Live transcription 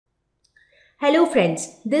Hello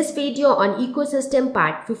friends, this video on Ecosystem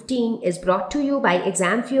Part 15 is brought to you by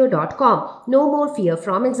examfear.com. No more fear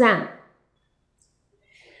from exam.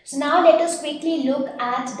 So now let us quickly look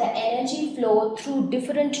at the energy flow through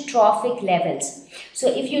different trophic levels. So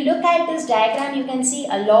if you look at this diagram, you can see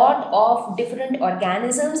a lot of different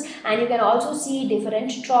organisms and you can also see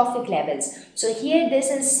different trophic levels. So here this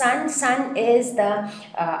is sun. Sun is the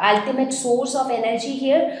ultimate source of energy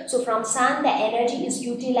here. So from sun the energy is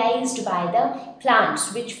utilized by the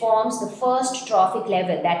plants, which forms the first trophic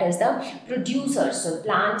level, that is the producers. So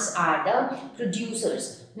plants are the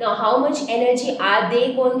producers. Now, how much energy are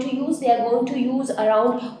they going to use? They are going to use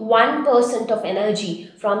around 1% of energy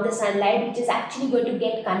from the sunlight, which is actually going to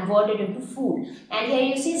get converted into food. And here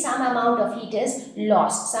you see some amount of heat is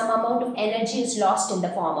lost. Some amount of energy is lost in the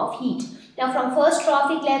form of heat. Now, from first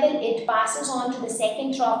trophic level, it passes on to the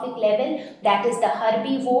second trophic level, that is the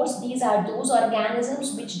herbivores. These are those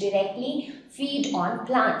organisms which directly feed on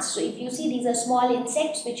plants. So if you see, these are small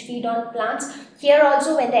insects which feed on plants. Here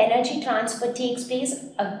also, when the energy transfer takes place,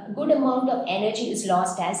 a good amount of energy is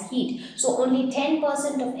lost as heat. So only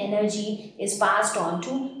 10% of energy is passed on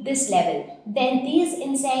to this level. Then these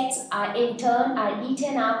insects are in turn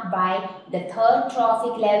eaten up by the third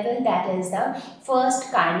trophic level, that is the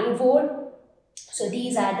first carnivore. So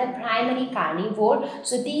these are the primary carnivore.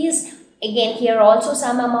 So these, again, here also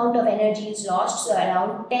some amount of energy is lost. So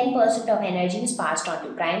around 10% of energy is passed on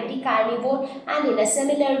to primary carnivore. And in a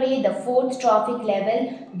similar way, the fourth trophic level,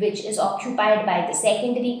 which is occupied by the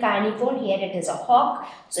secondary carnivore, here it is a hawk.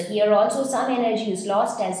 So here also some energy is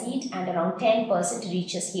lost as heat and around 10%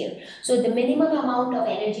 reaches here. So the minimum amount of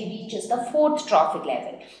energy reaches the fourth trophic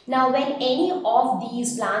level. Now when any of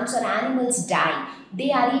these plants or animals die, they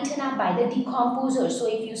are eaten up by the decomposer. So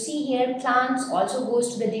if you see here, plants also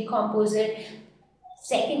goes to the decomposer,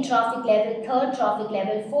 second trophic level, third trophic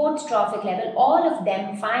level, fourth trophic level, all of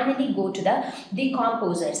them finally go to the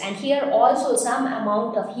decomposers. And here also some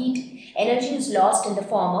amount of heat, energy is lost in the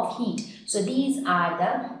form of heat. So these are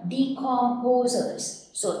the decomposers.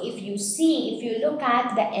 So if you look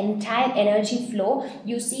at the entire energy flow,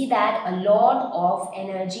 you see that a lot of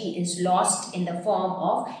energy is lost in the form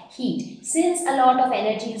of heat. Since a lot of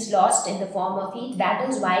energy is lost in the form of heat, that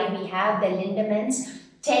is why we have the Lindemann's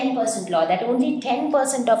 10% law, that only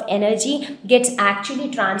 10% of energy gets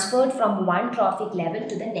actually transferred from one trophic level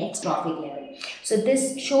to the next trophic level. So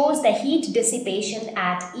this shows the heat dissipation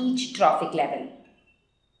at each trophic level.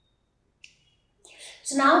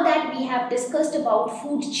 So now that we have discussed about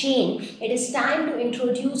food chain, it is time to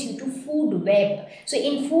introduce you to food web. So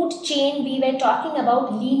in food chain, we were talking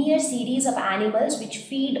about linear series of animals which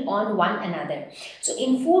feed on one another. So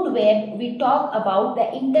in food web, we talk about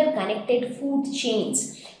the interconnected food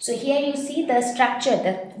chains. So here you see the structure,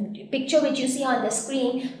 the picture which you see on the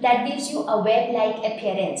screen, that gives you a web-like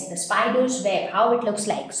appearance, the spider's web, how it looks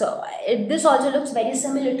like. So this also looks very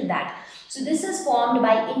similar to that. So this is formed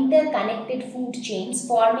by interconnected food chains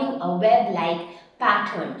forming a web-like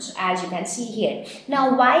pattern, as you can see here.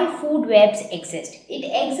 Now, why food webs exist? It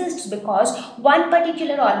exists because one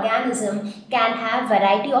particular organism can have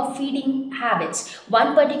variety of feeding habits.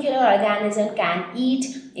 One particular organism can eat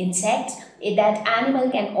insects. That animal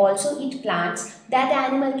can also eat plants. That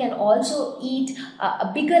animal can also eat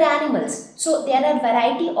bigger animals. So there are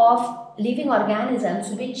variety of living organisms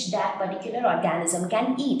which that particular organism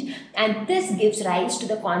can eat, and this gives rise to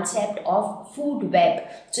the concept of food web.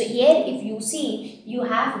 So here if you see, you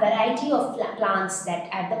have variety of plants that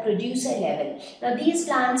at the producer level. Now these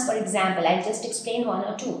plants, for example, I'll just explain one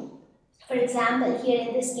or two. For example, here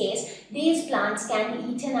in this case, these plants can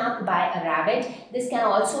be eaten up by a rabbit. This can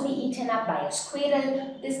also be eaten up by a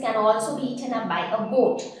squirrel. This can also be eaten up by a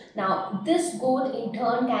goat. Now, this goat in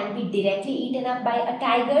turn can be directly eaten up by a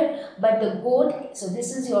tiger, but the goat, so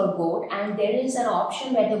this is your goat, and there is an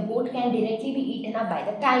option where the goat can directly be eaten up by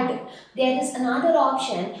the tiger. There is another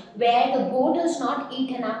option where the goat is not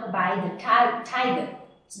eaten up by the tiger.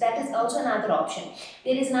 So that is also another option.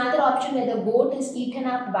 There is another option where the goat is eaten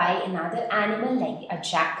up by another animal like a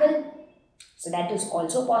jackal. So that is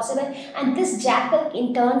also possible. And this jackal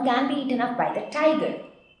in turn can be eaten up by the tiger.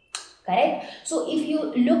 Correct? So if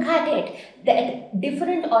you look at it, that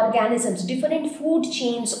different organisms, different food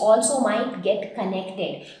chains also might get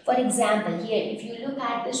connected. For example, here if you look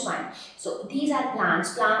at this one, so these are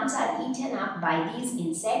plants. Plants are eaten up by these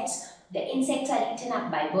insects. The insects are eaten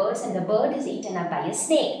up by birds and the bird is eaten up by a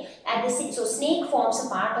snake. So snake forms a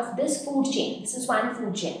part of this food chain. This is one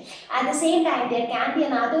food chain. At the same time, there can be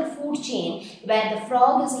another food chain where the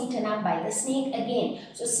frog is eaten up by the snake again.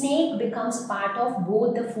 So snake becomes a part of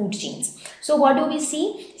both the food chains. So what do we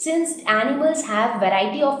see? Since animals have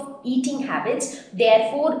variety of eating habits,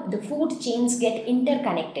 therefore the food chains get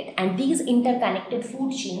interconnected, and these interconnected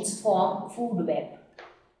food chains form food web.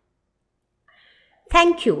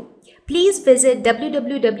 Thank you. Please visit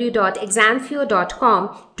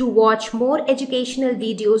www.examfear.com to watch more educational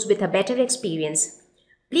videos with a better experience.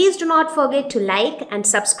 Please do not forget to like and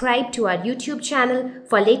subscribe to our YouTube channel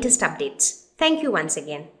for latest updates. Thank you once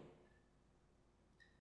again.